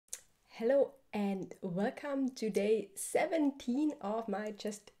Hello and welcome to day 17 of my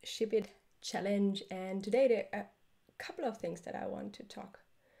Just Ship It challenge. And today there are a couple of things that I want to talk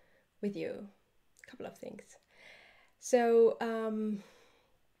with you. A couple of things. So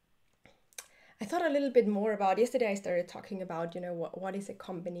I thought a little bit more about, yesterday I started talking about, what is a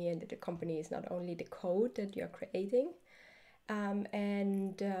company, and that the company is not only the code that you're creating,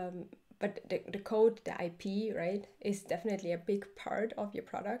 but the code, the IP, right, is definitely a big part of your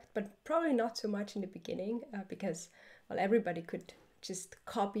product, but probably not so much in the beginning because, well, everybody could just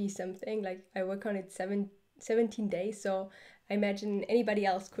copy something. Like I work on it 17 days, so I imagine anybody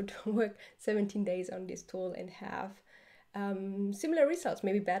else could work 17 days on this tool and have similar results,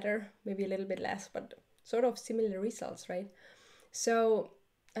 maybe better, maybe a little bit less, but sort of similar results, right? So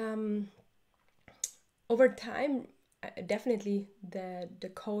over time, definitely the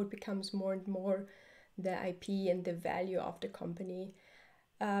code becomes more and more the IP and the value of the company,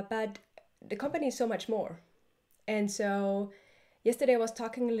 but the company is so much more. And so yesterday I was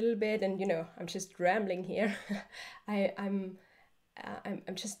talking a little bit, and I'm just rambling here. I'm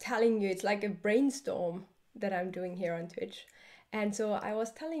just telling you, it's like a brainstorm that I'm doing here on Twitch. And so I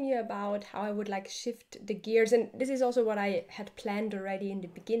was telling you about how I would like shift the gears, and this is also what I had planned already in the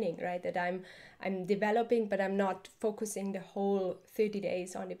beginning, right? That I'm developing, but I'm not focusing the whole 30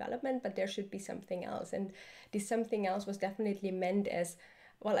 days on development, but there should be something else. And this something else was definitely meant as,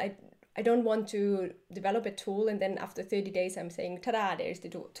 well, I don't want to develop a tool and then after 30 days I'm saying, ta-da, there's the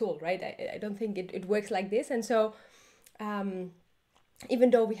tool, right? I don't think it works like this. And so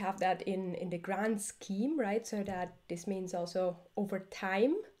even though we have that in the grand scheme, right, so that this means also over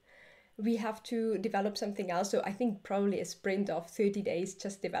time we have to develop something else. So I think probably a sprint of 30 days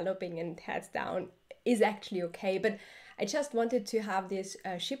just developing and heads down is actually okay. But I just wanted to have this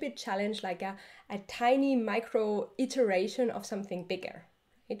ship it challenge, like a tiny micro iteration of something bigger,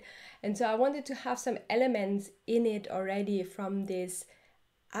 right? And so I wanted to have some elements in it already from this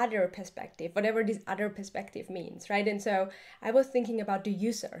other perspective, whatever this other perspective means, right? And so I was thinking about the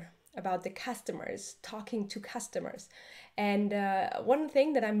user, about the customers, talking to customers. And one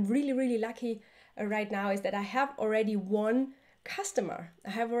thing that I'm really, really lucky right now is that I have already one customer. I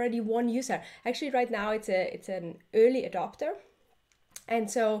have already one user. Actually, right now it's an early adopter. And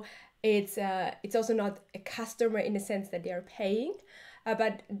so it's also not a customer in the sense that they're paying,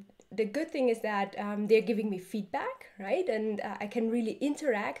 but the good thing is that they're giving me feedback, right? And I can really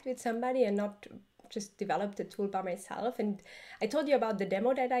interact with somebody and not just develop the tool by myself. And I told you about the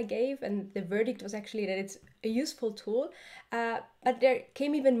demo that I gave, and the verdict was actually that it's a useful tool, but there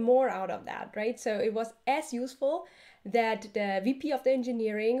came even more out of that, right? So it was as useful that the VP of the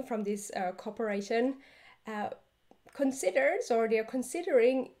engineering from this corporation considers, or they're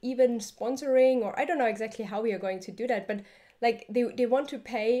considering even sponsoring, or I don't know exactly how we are going to do that, but like they want to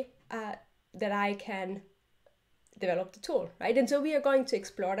pay that I can develop the tool, right? And so we are going to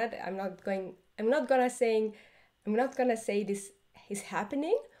explore that. I'm not gonna say this is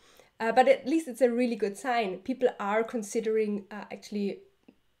happening, but at least it's a really good sign. People are considering actually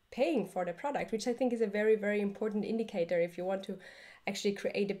paying for the product, which I think is a very, very important indicator if you want to actually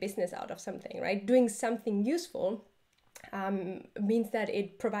create a business out of something, right? Doing something useful means that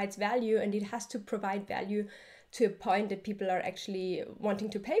it provides value, and it has to provide value to a point that people are actually wanting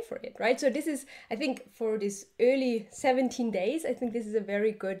to pay for it, right? So this is, I think, for this early 17 days, I think this is a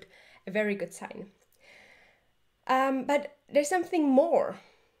very good sign. But there's something more.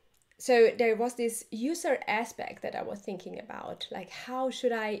 So there was this user aspect that I was thinking about, like how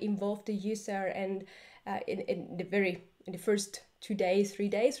should I involve the user? And in the first 2 days, 3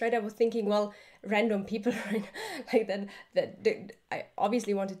 days, right? I was thinking, well, random people, right? Like that I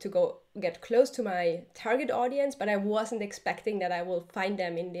obviously wanted to get close to my target audience, but I wasn't expecting that I will find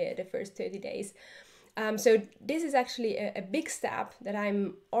them in the first 30 days. So this is actually a big step that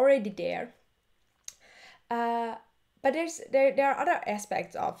I'm already there. But there are other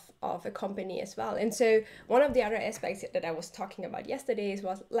aspects of a company as well. And so one of the other aspects that I was talking about yesterday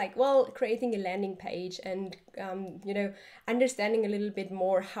was like, well, creating a landing page and, understanding a little bit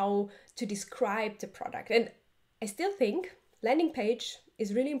more how to describe the product. And I still think landing page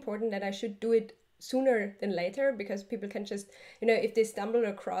is really important, that I should do it sooner than later, because people can just, if they stumble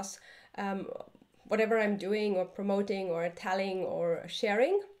across whatever I'm doing or promoting or telling or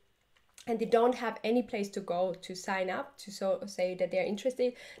sharing, and they don't have any place to go to sign up to say that they're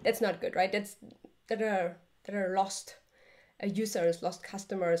interested, that's not good, right? That are lost users, lost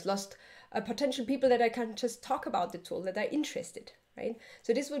customers, lost potential people that I can just talk about the tool, that are interested, right?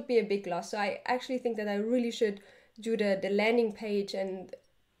 So this would be a big loss. So I actually think that I really should do the landing page and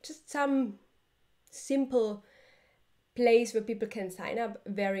just some simple place where people can sign up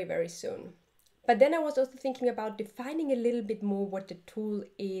very, very soon. But then I was also thinking about defining a little bit more what the tool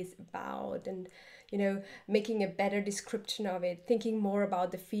is about, and making a better description of it, thinking more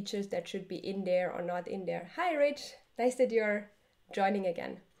about the features that should be in there or not in there. Hi Rich, nice that you're joining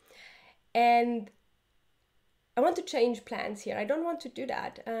again. And I want to change plans here. I don't want to do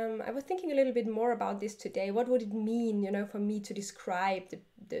that. I was thinking a little bit more about this today. What would it mean, for me to describe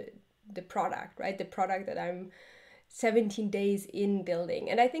the product, right? The product that I'm 17 days in building.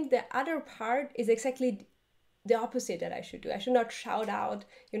 And I think the other part is exactly the opposite that I should do. I should not shout out,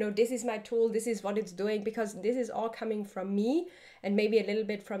 this is my tool, this is what it's doing, because this is all coming from me and maybe a little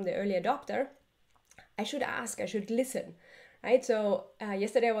bit from the early adopter. I should ask, I should listen, right? So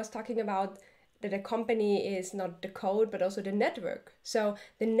yesterday I was talking about that a company is not the code, but also the network. So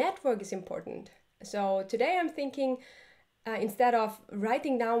the network is important. So today I'm thinking, instead of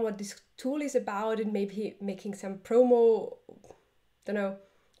writing down what this tool is about and maybe making some promo,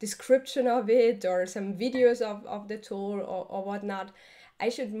 description of it or some videos of the tool or whatnot, I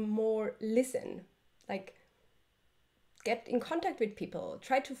should more listen, like get in contact with people,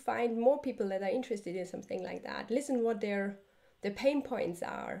 try to find more people that are interested in something like that, listen what their pain points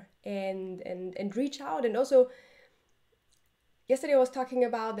are, and reach out. And also yesterday I was talking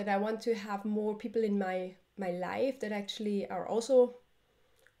about that I want to have more people in my life that actually are also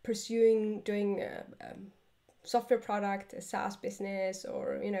pursuing doing a software product, a SaaS business,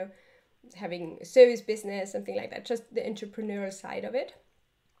 or having a service business, something like that, just the entrepreneurial side of it.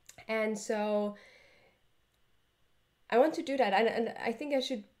 And so I want to do that, and I think I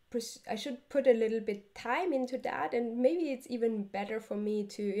should put a little bit time into that. And maybe it's even better for me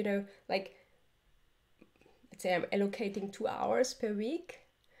to let's say I'm allocating 2 hours per week.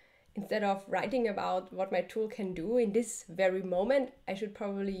 Instead of writing about what my tool can do in this very moment, I should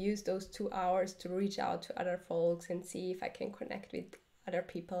probably use those 2 hours to reach out to other folks and see if I can connect with other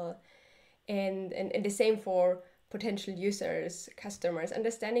people. And the same for potential users, customers,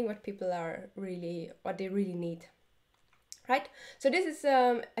 understanding what people are what they really need. Right? So this is,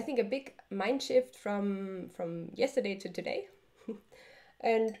 I think, a big mind shift from yesterday to today.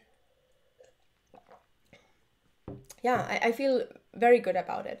 And yeah, I feel very good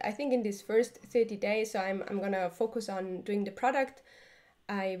about it. I think in these first 30 days, so I'm gonna focus on doing the product.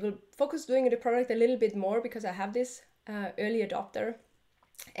 I will focus doing the product a little bit more because I have this early adopter,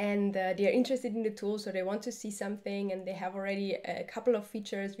 and they are interested in the tool, so they want to see something, and they have already a couple of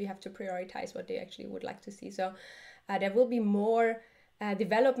features. We have to prioritize what they actually would like to see. So there will be more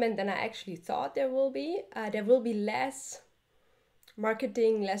development than I actually thought there will be. There will be less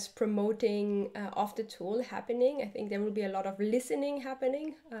marketing, less promoting of the tool happening. I think there will be a lot of listening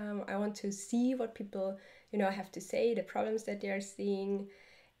happening. I want to see what people have to say, the problems that they are seeing.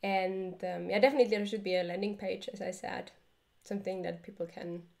 And definitely there should be a landing page, as I said, something that people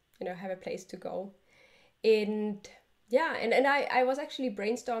can have a place to go. And I was actually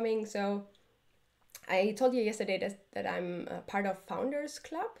brainstorming. So I told you yesterday that I'm a part of Founders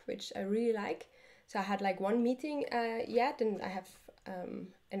Club, which I really like. So I had like one meeting yet, and I have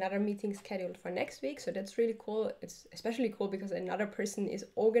another meeting scheduled for next week. So that's really cool. It's especially cool because another person is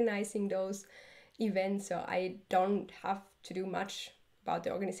organizing those events. So I don't have to do much about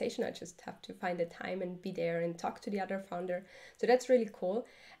the organization. I just have to find the time and be there and talk to the other founder. So that's really cool.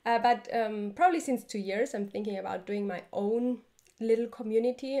 But probably since 2 years, I'm thinking about doing my own little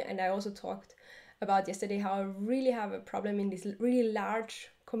community. And I also talked about yesterday how I really have a problem in these really large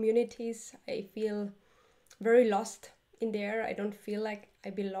communities. I feel very lost in there. I don't feel like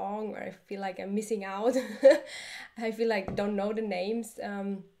I belong, or I feel like I'm missing out. I feel like I don't know the names.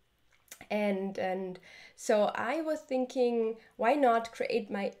 And so I was thinking, why not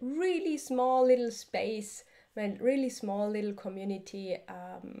create my really small little space, my really small little community,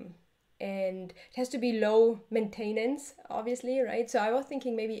 and it has to be low maintenance, obviously, right? So I was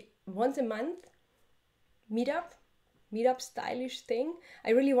thinking maybe once a month, meetup stylish thing.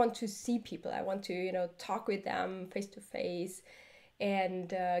 I really want to see people. I want to talk with them face to face and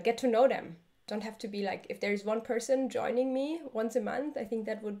get to know them. Don't have to be like, if there's one person joining me once a month, I think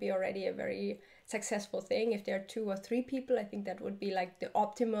that would be already a very successful thing. If there are 2 or 3 people, I think that would be like the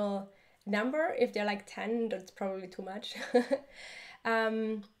optimal number. If they're like 10, that's probably too much.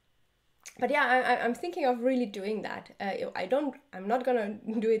 But yeah, I'm thinking of really doing that. I'm not gonna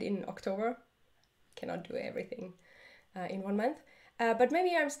do it in October. Cannot do everything in 1 month. But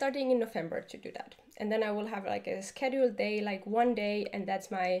maybe I'm starting in November to do that. And then I will have like a scheduled day, like one day, and that's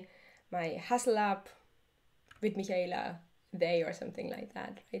my hustle up with Michaela day or something like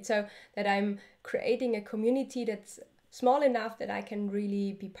that, right? So that I'm creating a community that's small enough that I can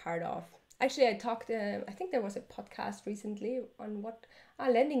really be part of. Actually, I talked, I think there was a podcast recently on what,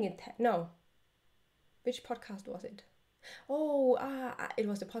 landing in, no, which podcast was it? Oh, it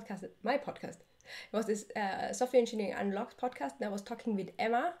was the podcast, my podcast. It was this Software Engineering Unlocked podcast, and I was talking with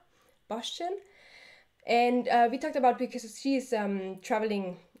Emma Boschen. And we talked about, because she's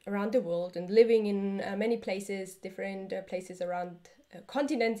traveling around the world and living in many places, different places around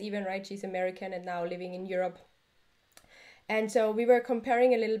continents even, right? She's American and now living in Europe. And so we were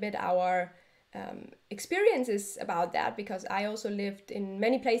comparing a little bit our experiences about that, because I also lived in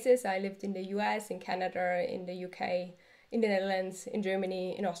many places. I lived in the US, in Canada, in the UK, in the Netherlands, in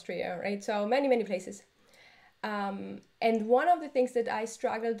Germany, in Austria, right? So many, many places. And one of the things that I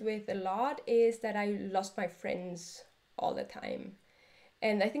struggled with a lot is that I lost my friends all the time.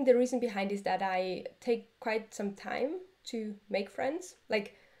 And I think the reason behind is that I take quite some time to make friends.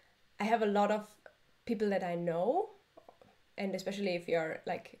 Like, I have a lot of people that I know, and especially if you're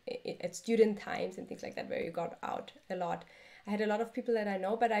like at student times and things like that, where you got out a lot, I had a lot of people that I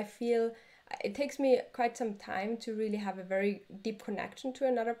know, but I feel it takes me quite some time to really have a very deep connection to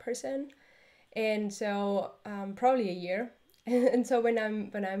another person. And so probably a year. And so when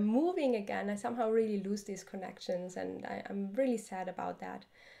I'm moving again, I somehow really lose these connections, and I'm really sad about that.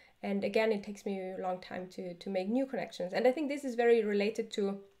 And again, it takes me a long time to make new connections. And I think this is very related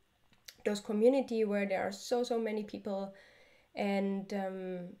to those community where there are so many people, and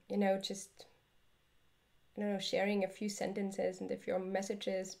just sharing a few sentences and a few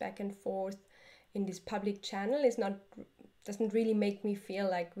messages back and forth in this public channel doesn't really make me feel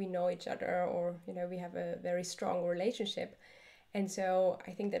like we know each other, or we have a very strong relationship. And so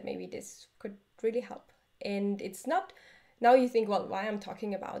I think that maybe this could really help. And it's not, now you think, well, why I'm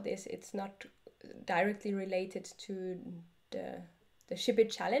talking about this, it's not directly related to the Ship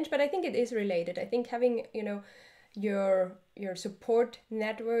It challenge, but I think it is related. I think having your support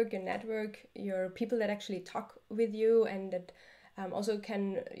network, your people that actually talk with you, and that also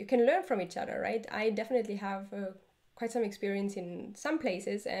you can learn from each other, right? I definitely have quite some experience in some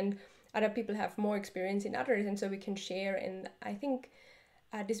places, and other people have more experience in others, and so we can share. And I think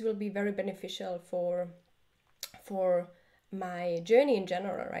this will be very beneficial for my journey in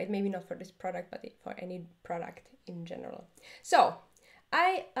general, right? Maybe not for this product, but for any product in general. So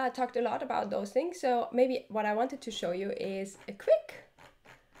I talked a lot about those things. So maybe what I wanted to show you is a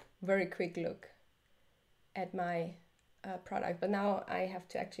very quick look at my product. But now I have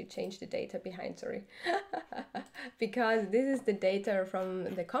to actually change the data behind, sorry. Because this is the data from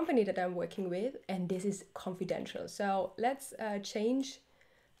the company that I'm working with, and this is confidential. So let's change.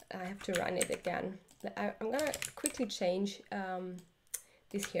 I have to run it again. I'm gonna quickly change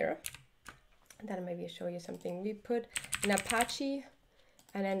this here, and then maybe show you something. We put an Apache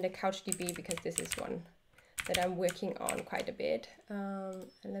and then the CouchDB, because this is one that I'm working on quite a bit.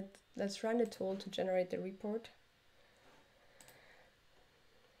 And let's run the tool to generate the report.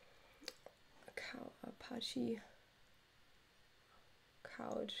 Apache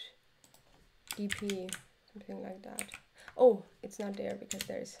CouchDB, something like that. Oh, it's not there because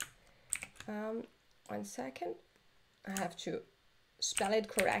there's 1 second. I have to spell it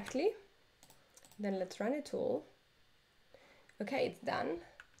correctly. Then let's run a tool. Okay, it's done.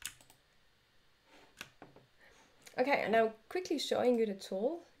 Okay, and now quickly showing you the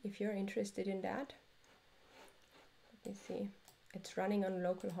tool if you're interested in that. Let me see. It's running on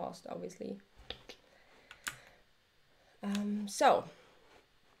localhost, obviously. So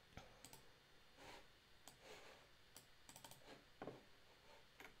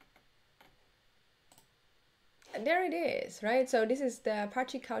there it is, right? So this is the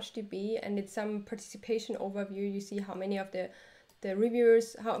Apache CouchDB, and it's some participation overview. You see how many of the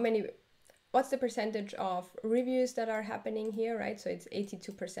reviewers, what's the percentage of reviews that are happening here, right? So it's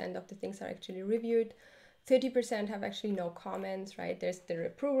 82% of the things are actually reviewed. 30% have actually no comments, right? There's the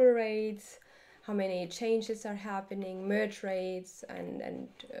approval rates, how many changes are happening, merge rates, and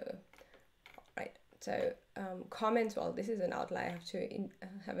right. So comments, well, this is an outlier. I have to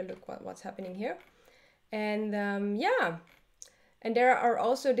have a look what's happening here. And yeah, and there are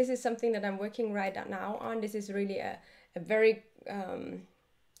also, this is something that I'm working right now on. This is really a very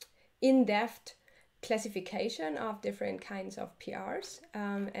in-depth classification of different kinds of PRs.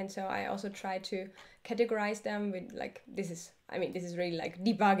 And so I also try to categorize them with, like, this is really like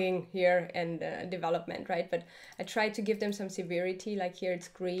debugging here and development, right? But I try to give them some severity, like here it's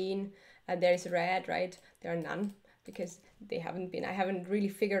green, there's red, right? There are none, because I haven't really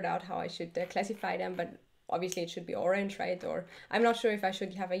figured out how I should classify them, but obviously it should be orange, right? Or I'm not sure if I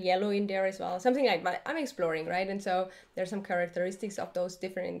should have a yellow in there as well, something like that. I'm exploring, right? And so there's some characteristics of those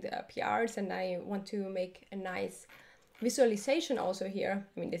different PRs, and I want to make a nice visualization also here.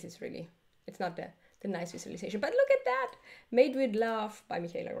 I mean, this is really it's not the nice visualization. But look at that, Made with Love by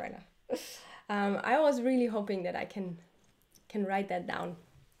Michaela Reiner. I was really hoping that I can write that down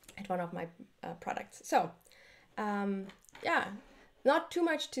at one of my products. So yeah, not too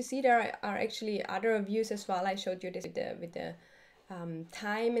much to see. There are actually other views as well. I showed you this with the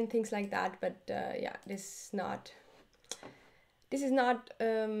time and things like that, but yeah, this is not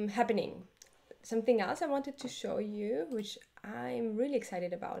happening. Something else I wanted to show you, which I'm really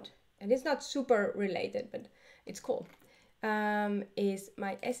excited about, and it's not super related, but it's cool, is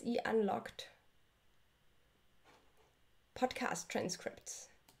my SE Unlocked podcast transcripts.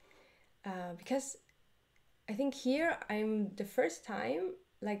 Because I think here I'm the first time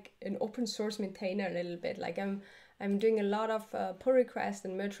like an open source maintainer a little bit. Like I'm doing a lot of pull requests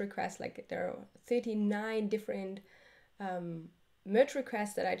and merge requests. Like there are 39 different merge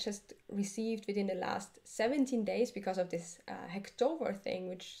requests that I just received within the last 17 days because of this Hacktober thing,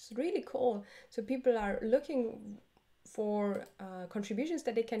 which is really cool. So people are looking for contributions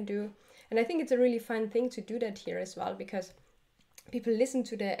that they can do. And I think it's a really fun thing to do that here as well, because people listen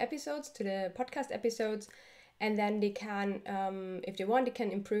to the episodes, to the podcast episodes, and then they can, if they want, they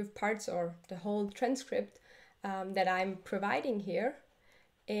can improve parts or the whole transcript that I'm providing here.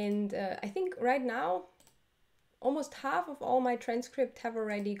 And I think right now, almost half of all my transcript have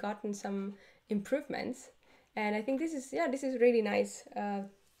already gotten some improvements. And I think this is really nice.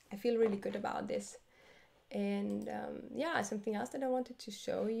 I feel really good about this. And yeah, something else that I wanted to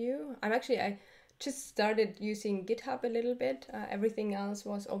show you. I just started using GitHub a little bit. Everything else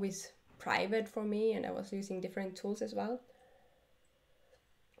was always private for me, and I was using different tools as well.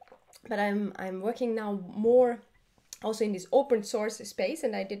 But I'm working now more also in this open source space,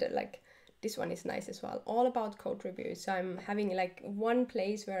 and I did it like, this one is nice as well, all about code reviews. So I'm having like one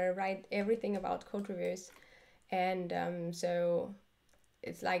place where I write everything about code reviews. And so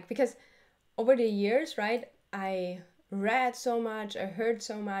it's like, because over the years, right, I read so much, I heard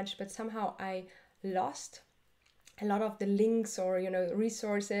so much, but somehow I lost a lot of the links or, you know,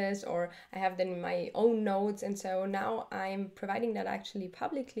 resources, or I have them in my own notes. And so now I'm providing that actually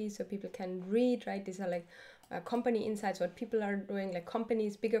publicly so people can read, right? These are like company insights, what people are doing, like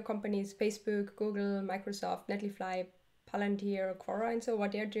companies, bigger companies, Facebook, Google, Microsoft, Netlify, Palantir, Quora, and so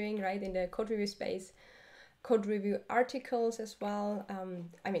what they're doing, right, in the code review space, code review articles as well.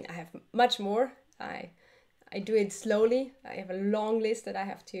 I mean, I have much more. I do it slowly. I have a long list that I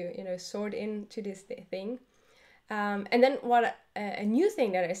have to, you know, sort into this thing. And then what a new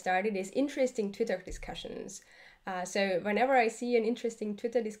thing that I started is interesting Twitter discussions. So whenever I see an interesting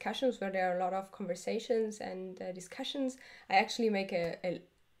Twitter discussions where there are a lot of conversations and discussions, I actually make an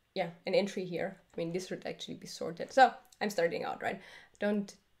entry here. I mean, this should actually be sorted. So I'm starting out, right?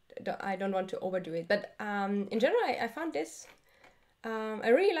 I don't want to overdo it, but in general, I found this. I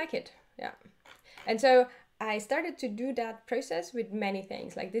really like it. Yeah, and so I started to do that process with many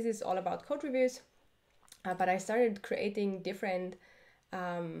things. Like this is all about code reviews, but I started creating different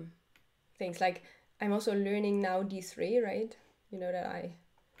things. Like I'm also learning now D3, right? You know that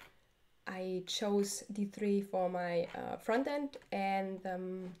I chose D3 for my front end, and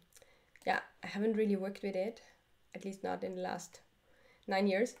yeah, I haven't really worked with it, at least not in the last 9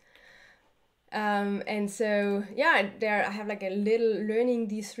 years. And so yeah, there I have like a little learning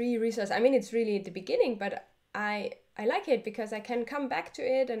D3 resource. I mean, it's really at the beginning, but I like it because I can come back to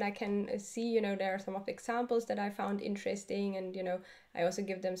it and I can see, you know, there are some of the examples that I found interesting, and, you know, I also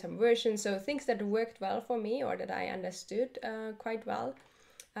give them some versions. So things that worked well for me or that I understood quite well.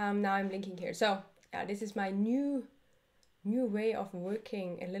 Now I'm linking here. So yeah, this is my new way of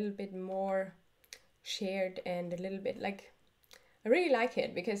working, a little bit more shared and a little bit like, I really like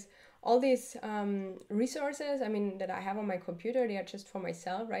it because all these resources, I mean, that I have on my computer, they are just for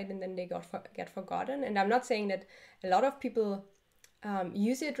myself, right? And then they get forgotten. And I'm not saying that a lot of people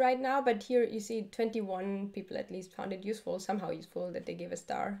use it right now, but here you see 21 people at least found it useful, somehow useful, that they gave a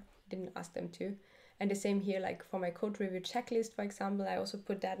star. Didn't ask them to. And the same here, like for my code review checklist, for example, I also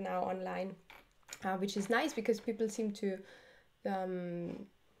put that now online, which is nice because people seem to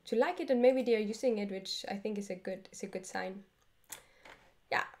like it, and maybe they are using it, which I think is a good sign.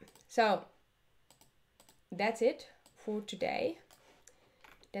 Yeah, so that's it for today.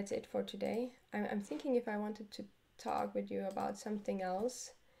 I'm thinking if I wanted to talk with you about something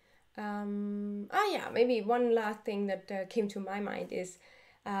else. Yeah, maybe one last thing that came to my mind is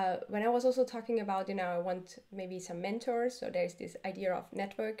when I was also talking about, you know, I want maybe some mentors. So there's this idea of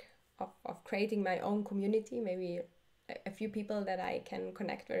network, of creating my own community, maybe a few people that I can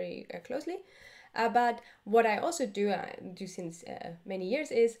connect very closely. But what I also do since many years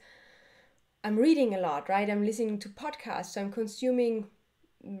is I'm reading a lot, right? I'm listening to podcasts, so I'm consuming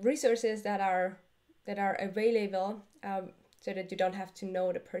resources that are available, so that you don't have to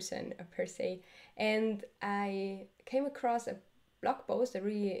know the person per se. And I came across a blog post, a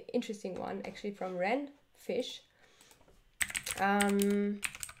really interesting one, actually, from Fish.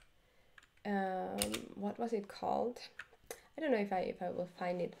 What was it called? I don't know if I will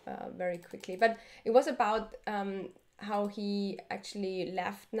find it very quickly, but it was about how he actually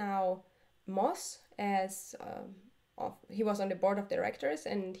left now Moss, as he was on the board of directors,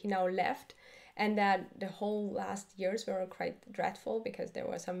 and he now left, and that the whole last years were quite dreadful because there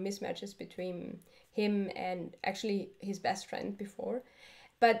were some mismatches between him and actually his best friend before.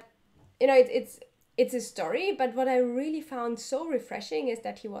 But you know, it's a story, but what I really found so refreshing is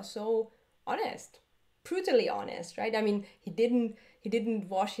that he was so honest, brutally honest, right? I mean, he didn't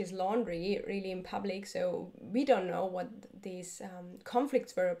wash his laundry really in public, so we don't know what these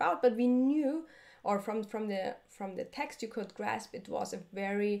conflicts were about, but we knew, or from the text you could grasp, it was a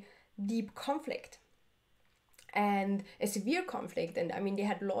very deep conflict and a severe conflict. And I mean, they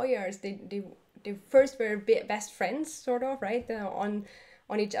had lawyers, they first were best friends, sort of, right, on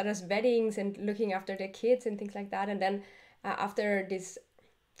each other's weddings and looking after their kids and things like that. And then after these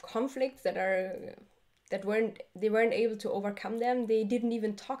conflicts they weren't able to overcome them, they didn't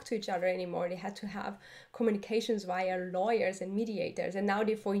even talk to each other anymore. They had to have communications via lawyers and mediators. And now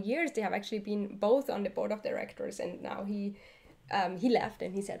for years they have actually been both on the board of directors. And now he left,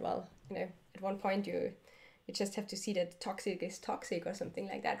 and he said, well, you know, at one point you just have to see that toxic is toxic, or something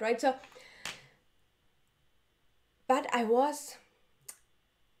like that, right? So, but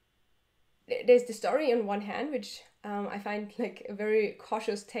there's the story on one hand, which I find like a very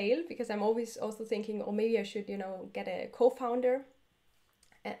cautious tale, because I'm always also thinking, oh, maybe I should, you know, get a co-founder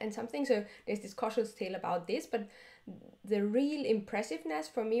and something. So there's this cautious tale about this, but the real impressiveness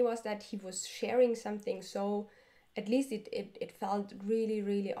for me was that he was sharing something, so at least it felt really,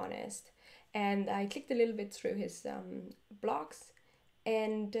 really honest. And I clicked a little bit through his blogs,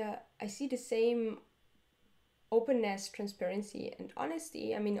 and I see the same openness, transparency, and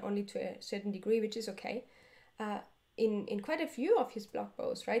honesty. I mean, only to a certain degree, which is okay. In quite a few of his blog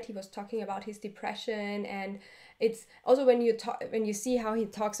posts, right? He was talking about his depression, and it's also when you see how he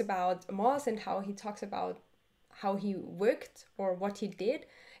talks about Moss and how he talks about how he worked or what he did,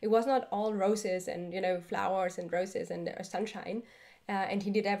 it was not all roses and, you know, flowers and roses and sunshine, and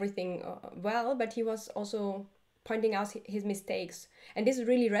he did everything well, but he was also pointing out his mistakes, and this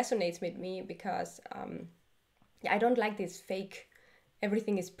really resonates with me because I don't like this fake,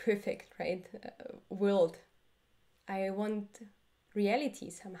 everything is perfect, right, world. I want reality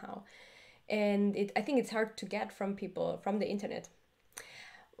somehow. And I think it's hard to get from people from the internet.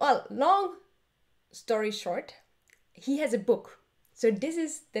 Well, long story short, he has a book. So this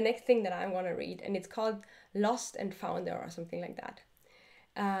is the next thing that I'm going to read, and it's called Lost and Founder or something like that.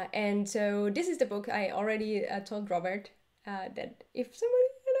 And so this is the book. I already told Robert that if somebody,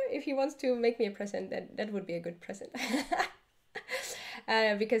 you know, if he wants to make me a present, that would be a good present.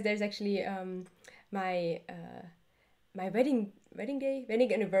 Because there's actually my wedding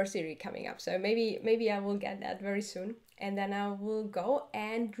anniversary coming up, so maybe I will get that very soon, and then I will go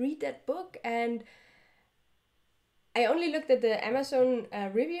and read that book. And I only looked at the Amazon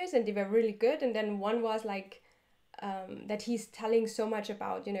reviews, and they were really good. And then one was like that he's telling so much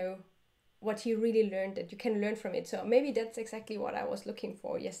about, you know, what he really learned, that you can learn from it. So maybe that's exactly what I was looking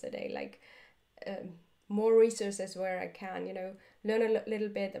for yesterday, like more resources where I can, you know, learn a little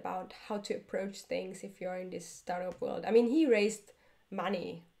bit about how to approach things if you're in this startup world. I mean, he raised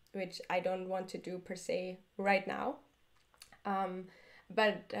money, which I don't want to do per se right now.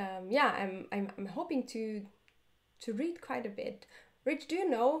 Yeah, I'm hoping to read quite a bit. Rich, do you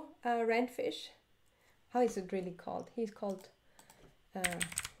know Randfish? How is it really called? He's called...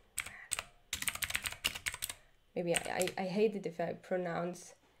 maybe I hate it if I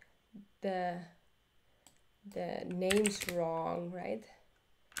pronounce the names wrong, right?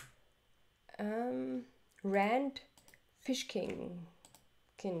 Rand Fishking.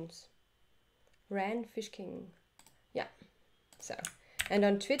 Rand Fishking. Yeah. So, and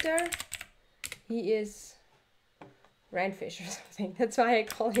on Twitter, he is Randfish or something. That's why I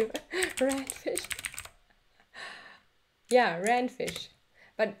call him Randfish. Yeah, Randfish.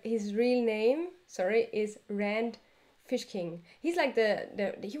 But his real name, sorry, is Rand Fishking. He's like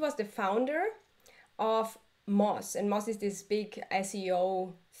he was the founder of Moz, and Moz is this big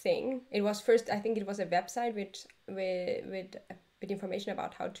SEO thing. It was first, I think it was a website with information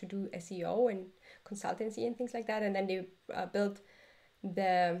about how to do SEO and consultancy and things like that, and then they built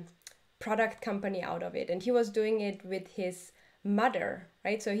the product company out of it. And he was doing it with his mother,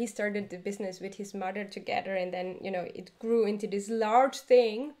 right? So he started the business with his mother together, and then it grew into this large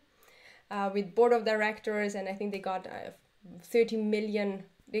thing with board of directors, and I think they got 30 million.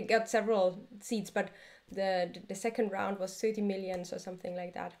 They got several seats, but the second round was 30 million or something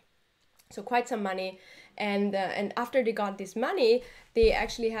like that. So quite some money, and after they got this money, they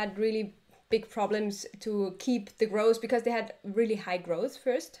actually had really big problems to keep the growth, because they had really high growth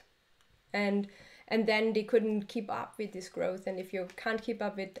first, and then they couldn't keep up with this growth. And if you can't keep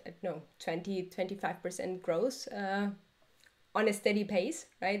up with 20-25% growth on a steady pace,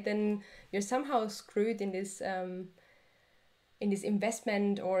 right, then you're somehow screwed in this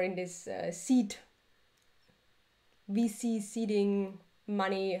investment, or in this seed VC seeding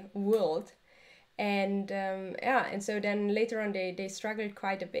money world. And and so then later on they struggled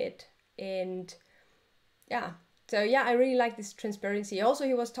quite a bit. And so I really like this transparency. Also,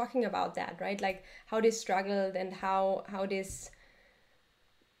 he was talking about that, right, like how they struggled, and how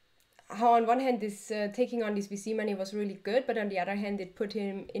on one hand this taking on this VC money was really good, but on the other hand it put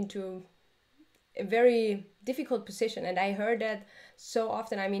him into a very difficult position. And I heard that so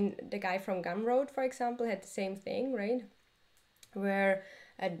often. I mean, the guy from Gumroad, for example, had the same thing, right, where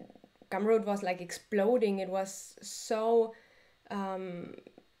Gumroad was like exploding. It was so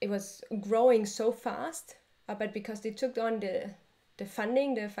it was growing so fast, but because they took on the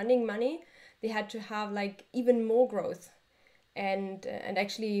funding money, they had to have like even more growth, and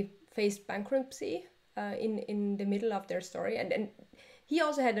actually faced bankruptcy in the middle of their story. And he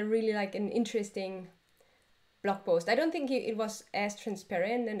also had a really like an interesting blog post. I don't think it was as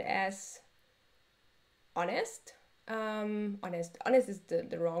transparent and as honest. Honest is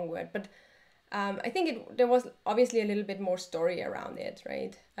the wrong word, but I think there was obviously a little bit more story around it,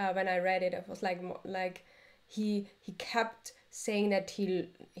 right? When I read it, it was like he kept saying that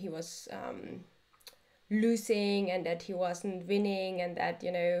he was losing, and that he wasn't winning, and that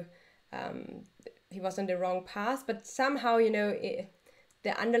he was on the wrong path. But somehow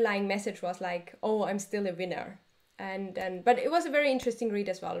the underlying message was like, oh, I'm still a winner. But it was a very interesting read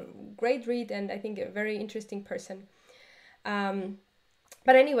as well. Great read, and I think a very interesting person.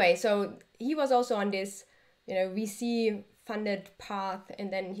 But anyway, so he was also on this VC funded path,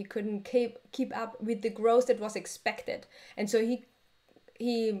 and then he couldn't keep up with the growth that was expected. And so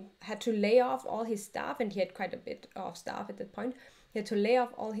he had to lay off all his staff, and he had quite a bit of staff at that point. He had to lay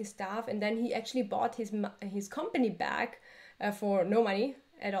off all his staff, and then he actually bought his company back for no money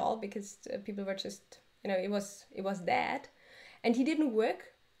at all, because people were just, it was dead, and he didn't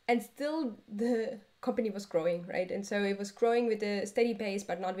work, and still the company was growing, right? And so it was growing with a steady pace,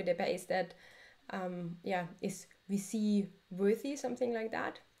 but not with a pace that is VC worthy, something like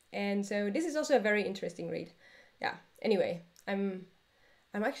that. And so this is also a very interesting read. Anyway, I'm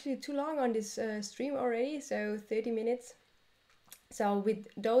actually too long on this stream already, so 30 minutes. So with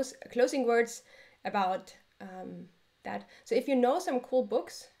those closing words about that, so if you know some cool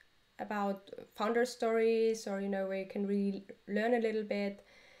books about founder stories, or where you can really learn a little bit,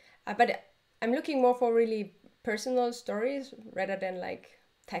 but I'm looking more for really personal stories rather than like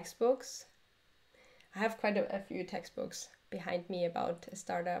textbooks. I have quite a few textbooks behind me about a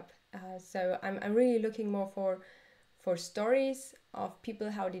startup, so I'm really looking more for stories of people,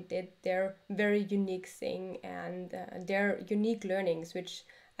 how they did their very unique thing, and their unique learnings, which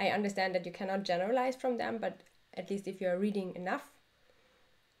I understand that you cannot generalize from them, but at least if you're reading enough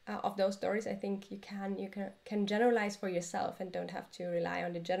of those stories, I think you can generalize for yourself, and don't have to rely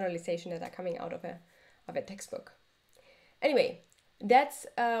on the generalization that are coming out of a textbook. Anyway, that's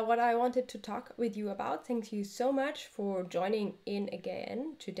what I wanted to talk with you about. Thank you so much for joining in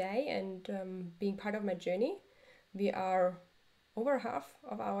again today, and being part of my journey. We are over half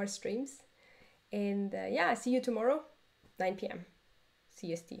of our streams, and see you tomorrow, 9 p.m.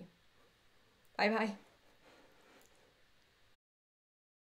 CST. Bye bye.